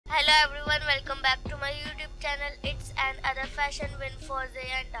Hello everyone, welcome back to my YouTube channel. It's another fashion win for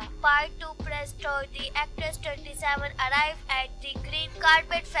Zendaya. Part 2 press tour. The actress 27 arrived at the Green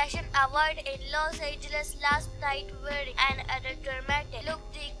Carpet Fashion Award in Los Angeles last night wearing another dramatic look.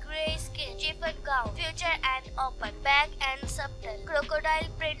 The grey skin, chiffon gown, future and open, back and subtle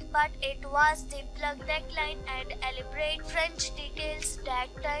crocodile print, but it was the plug neckline and elaborate French details that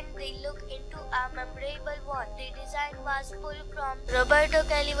turned the look into a memorable one. The design was pulled from Roberto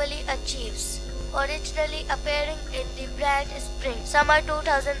Cavalli achieves, originally appearing in the brand Spring/Summer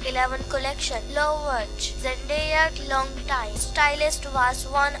 2011 collection. Low watch. Zendaya, long-time stylist, was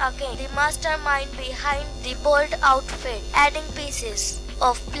one again the mastermind behind the bold outfit, adding pieces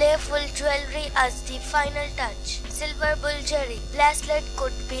of playful jewelry as the final touch. Silver bulgari bracelet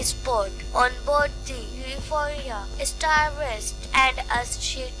could be spotted on both the Euphoria star wrist, and as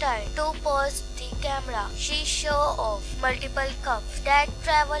she turned to pose the camera, she showed off multiple cuffs that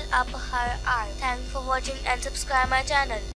travel up her arm. Thanks for watching and subscribe my channel.